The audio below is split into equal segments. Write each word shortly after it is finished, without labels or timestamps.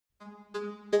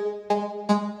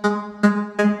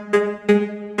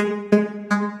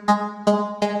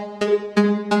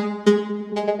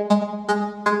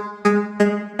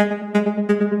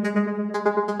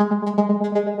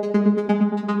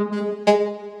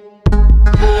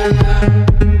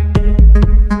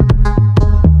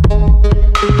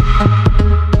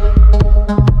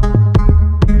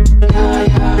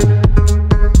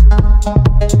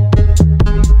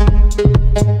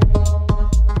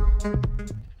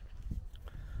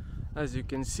As you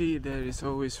can see, there is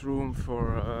always room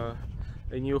for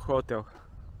a new hotel.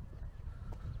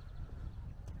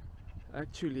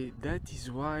 Actually, that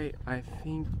is why I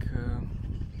think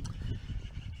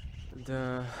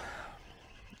the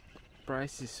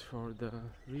prices for the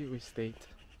real estate,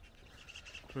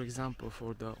 for example,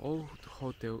 for the old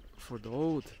hotel, for the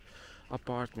old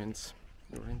apartments,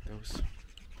 the rentals,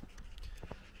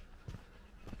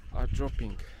 are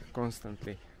dropping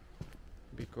constantly,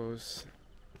 because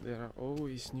there are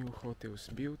always new hotels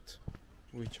built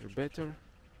which are better,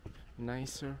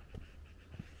 nicer.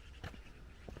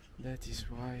 That is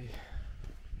why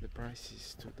the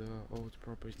prices to the old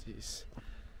properties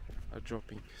are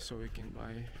dropping, so we can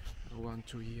buy a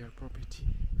 1-2 year property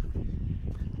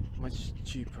much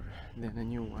cheaper than a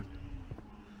new one.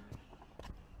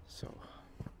 So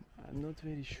I'm not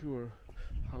very sure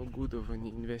how good of an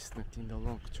investment in the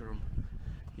long term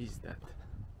is that.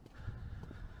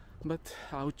 But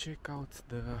I'll check out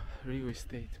the real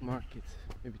estate market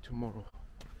maybe tomorrow.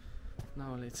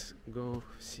 Now let's go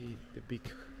see the big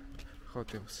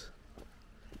hotels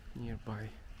nearby.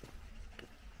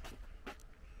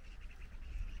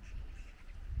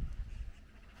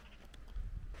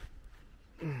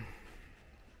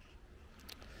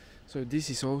 So this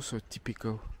is also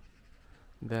typical,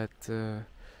 that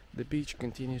the beach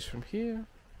continues from here,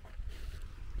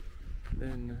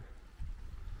 then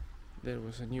there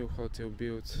was a new hotel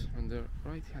built on the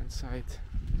right hand side,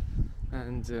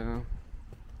 and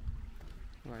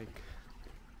like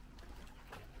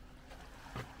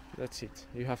that's it.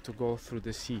 You have to go through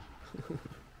the sea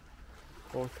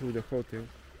or through the hotel,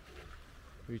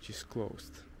 which is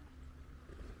closed.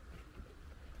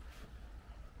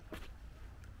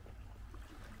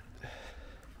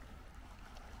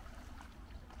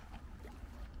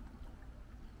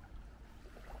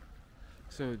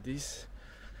 So this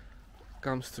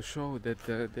comes to show that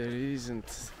there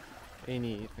isn't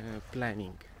any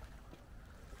planning,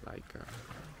 like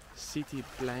city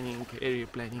planning, area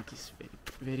planning is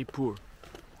very poor.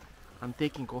 I'm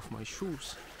taking off my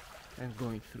shoes and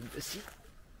going through the sea.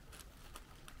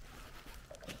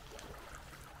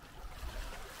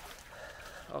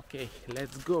 Okay,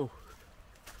 let's go.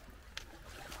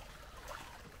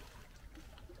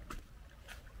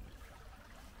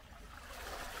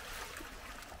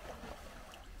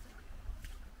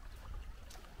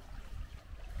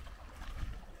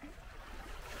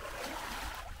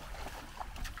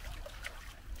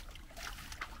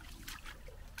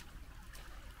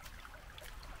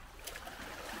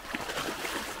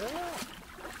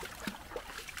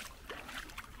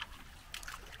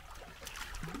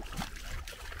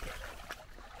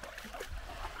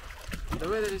 The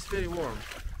weather is very warm.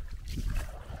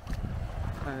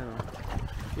 I don't know.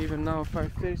 Even now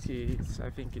 5:30, I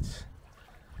think it's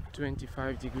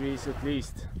 25 degrees at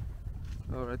least,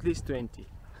 or at least 20.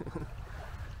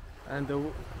 And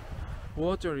the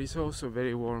water is also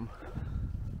very warm.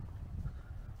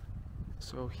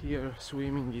 So here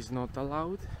swimming is not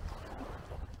allowed.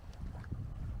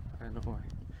 I don't know why,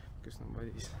 because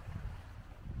nobody's.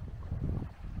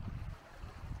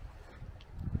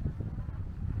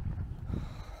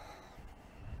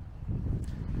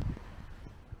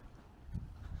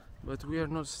 But we are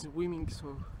not swimming,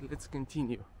 so let's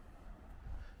continue.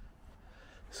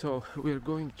 So we are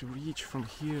going to reach from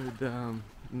here the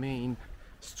main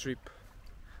strip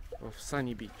of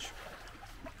Sunny Beach.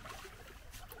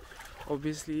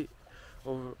 Obviously,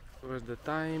 over the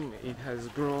time it has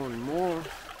grown more,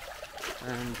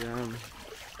 and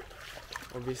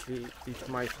obviously it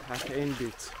might have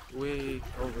ended way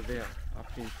over there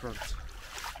up in front.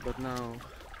 But now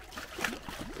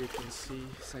you can see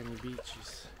Sunny Beach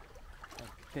is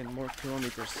 10 more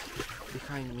kilometers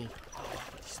behind me. Oh,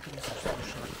 these stones are so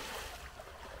sharp.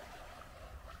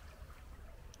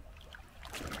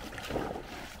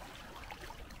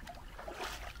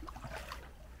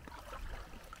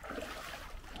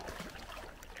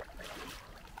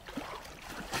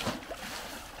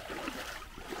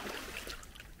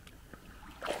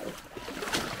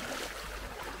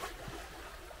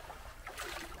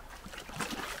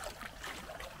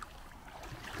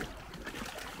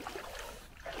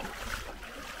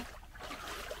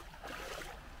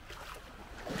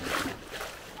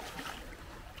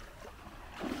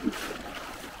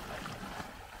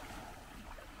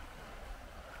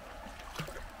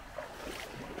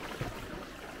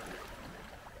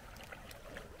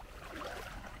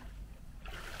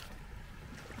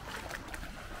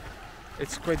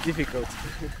 It's quite difficult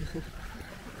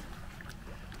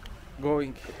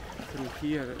going through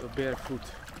here barefoot,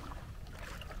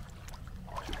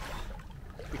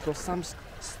 because some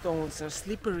stones are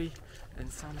slippery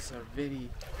and some are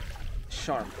very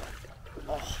sharp.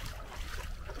 Oh.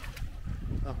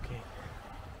 Okay.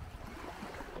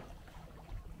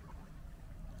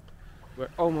 We're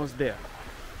almost there.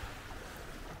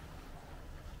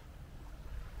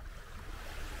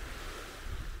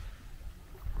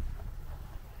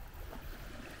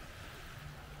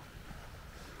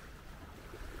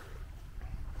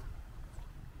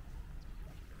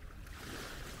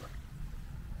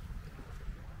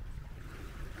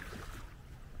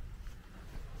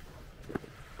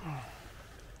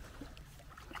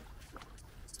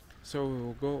 So we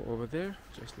will go over there,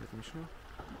 just let me show.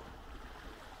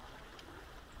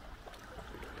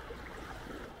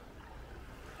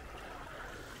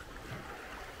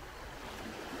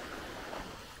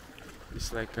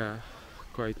 It's like a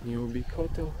quite new big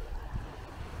hotel.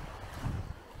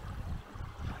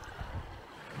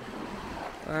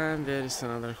 And there is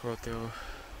another hotel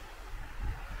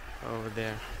over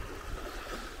there.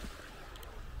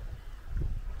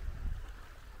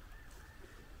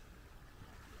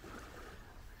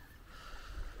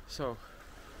 So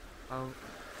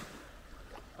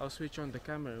I'll switch on the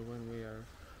camera when we are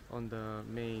on the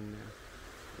main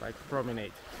like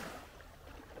promenade.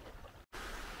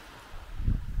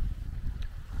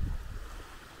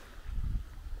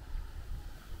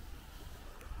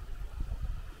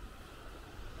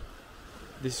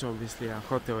 This is obviously a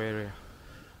hotel area,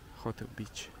 hotel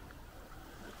beach.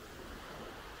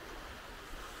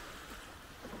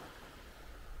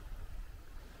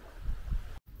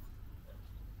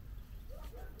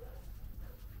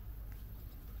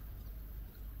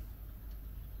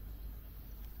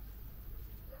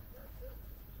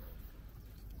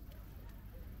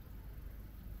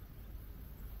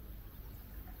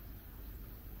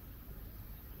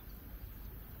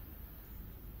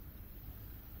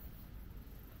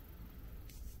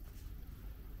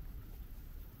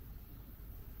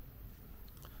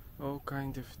 All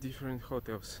kind of different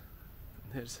hotels.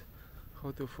 There's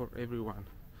hotel for everyone.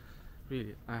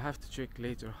 Really, I have to check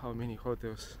later how many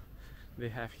hotels they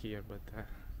have here, but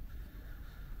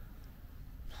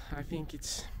I think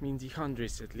it's in the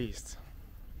hundreds at least,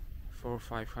 400 or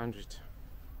 500.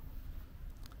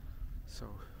 So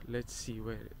let's see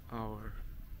where our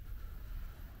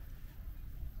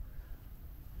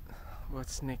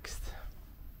what's next.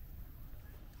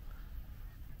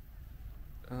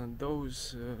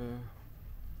 Those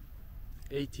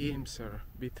ATMs are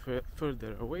a bit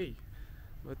further away,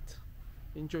 but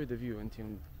enjoy the view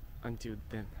until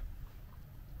then.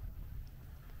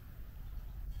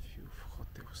 Few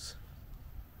hotels.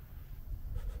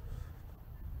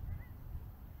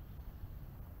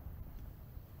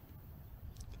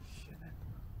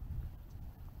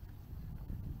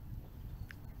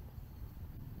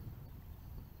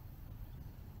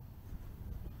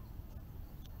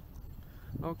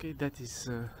 Okay, that is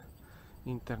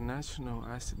International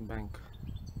Asset Bank.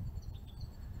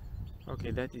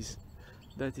 Okay, that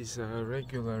is a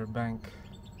regular bank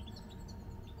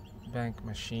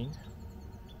machine,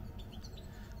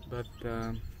 but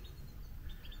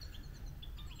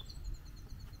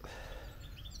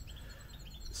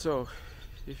so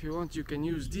if you want you can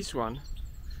use this one,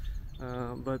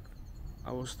 but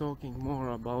I was talking more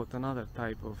about another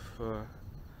type of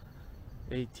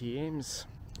ATMs,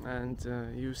 and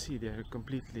you see they're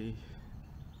completely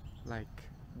like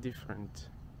different.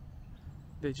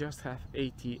 They just have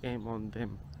ATM on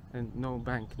them and no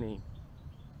bank name.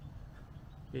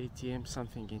 ATM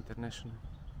something international.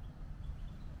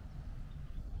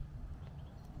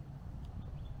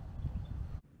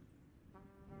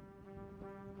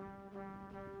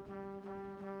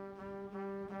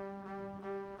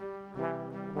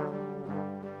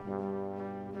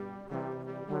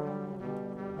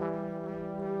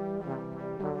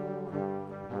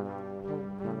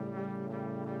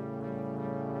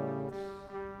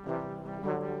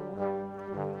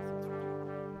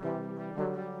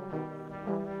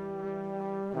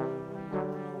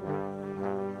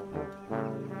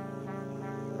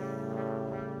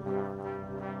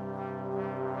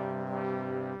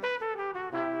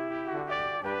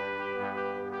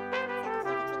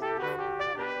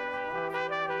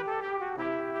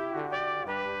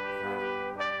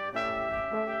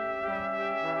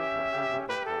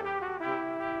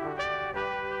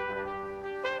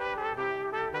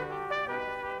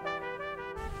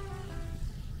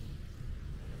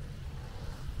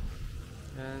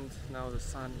 And now the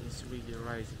sun is really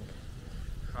rising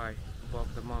high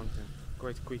above the mountain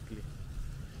quite quickly.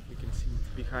 You can see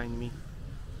it behind me.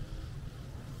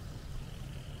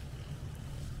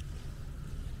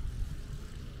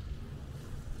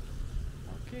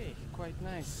 Okay, quite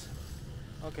nice.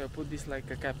 Okay, I'll put this like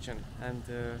a caption, and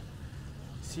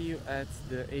See you at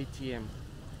the ATM.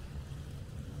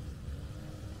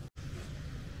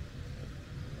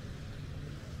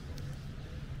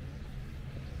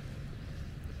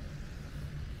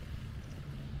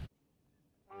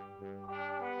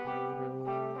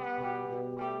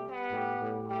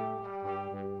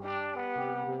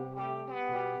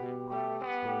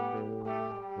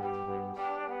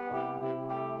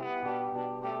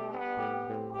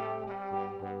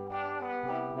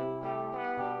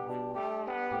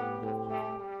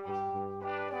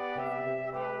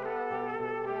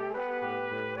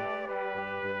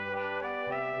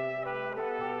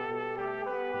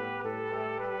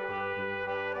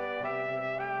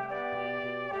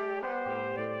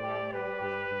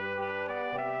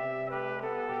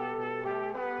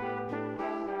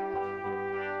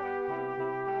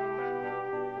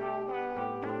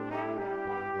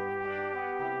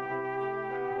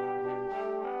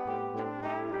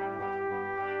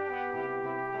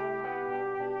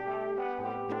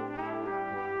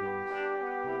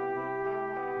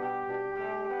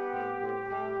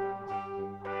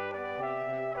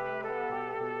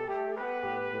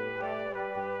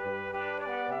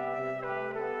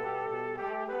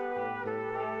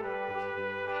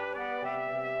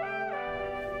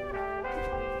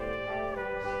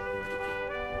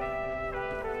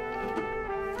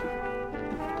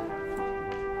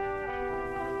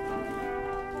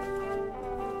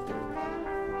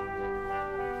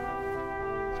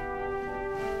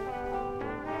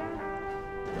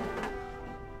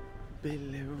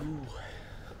 Bellevue.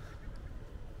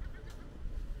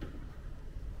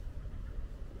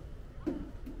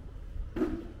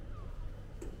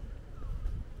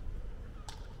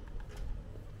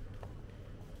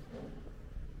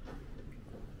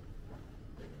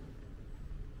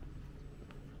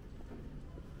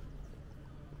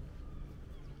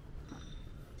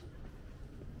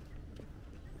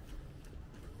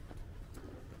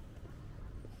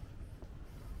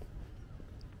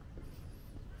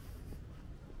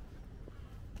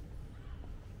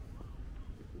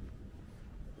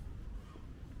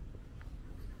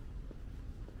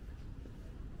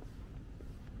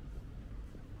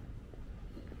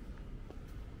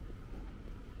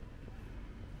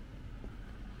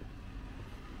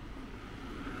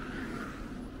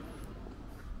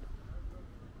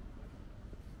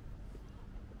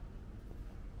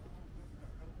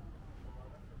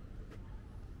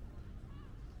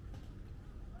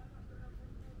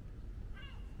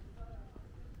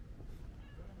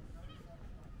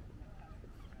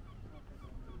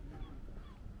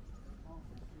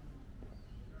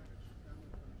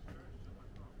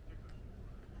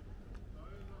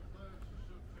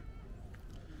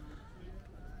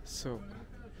 So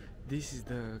this is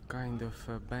the kind of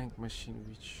bank machine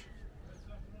which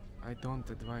I don't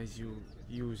advise you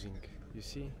using, you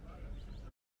see?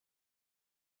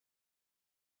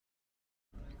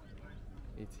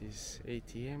 It is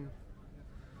ATM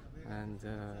and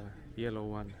yellow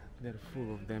one, they're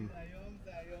full of them.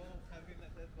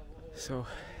 So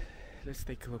let's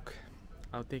take a look.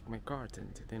 I'll take my card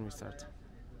and then we start.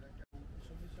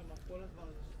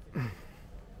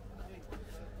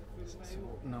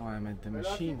 So now I'm at the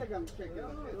machine.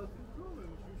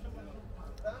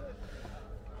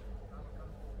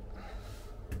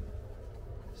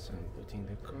 So I'm putting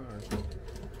the card.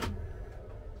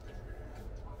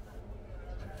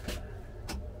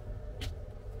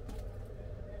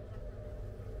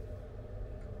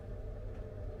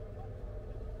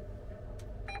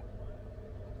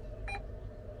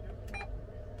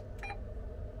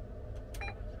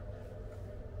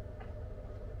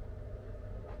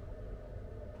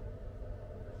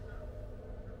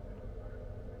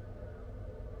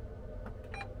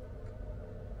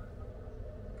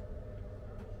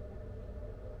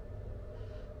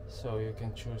 So you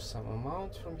can choose some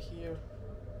amount from here.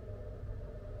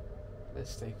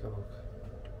 Let's take a look.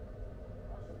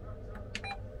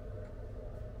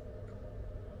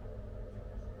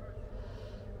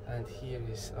 And here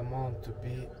is amount to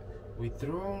be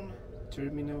withdrawn,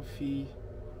 terminal fee,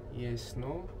 yes,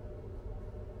 no.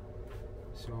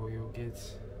 So you get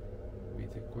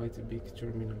with quite a big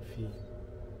terminal fee.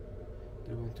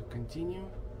 Do you want to continue?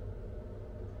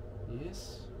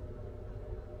 Yes.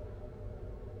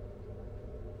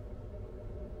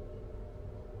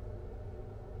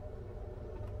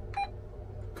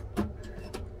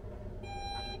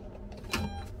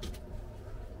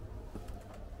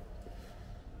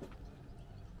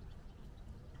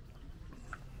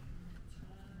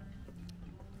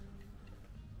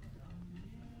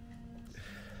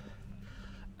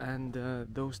 And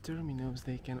those terminals,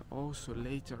 they can also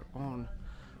later on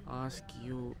ask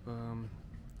you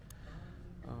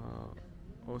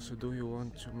Also, do you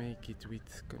want to make it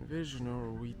with conversion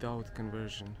or without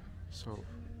conversion? So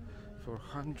for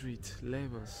 100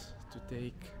 levels to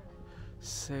take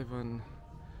 7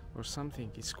 or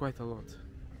something, it's quite a lot.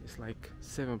 It's like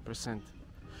 7%.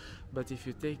 But if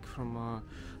you take from a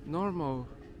normal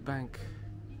bank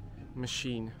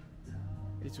machine,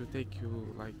 it will take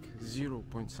you like 0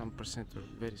 point some percent or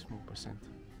very small percent.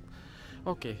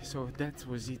 Okay, so that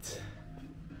was it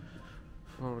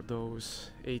for those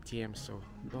ATMs. So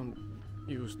don't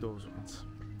use those ones.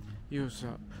 Use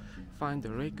find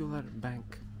a regular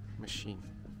bank machine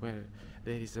where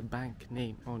there is a bank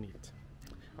name on it.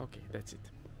 Okay, that's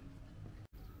it.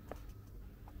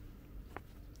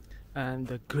 And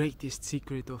the greatest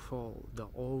secret of all, the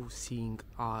all-seeing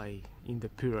eye in the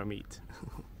pyramid.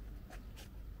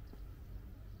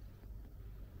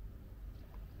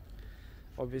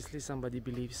 Obviously somebody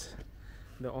believes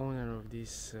the owner of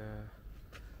this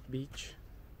beach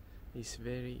is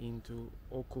very into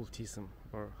occultism,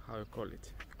 or how you call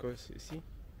it, because you see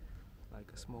like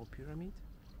a small pyramid,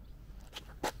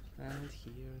 and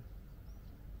here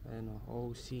an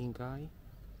all-seeing eye.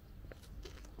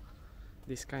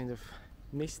 This kind of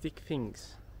mystic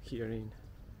things here in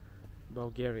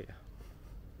Bulgaria.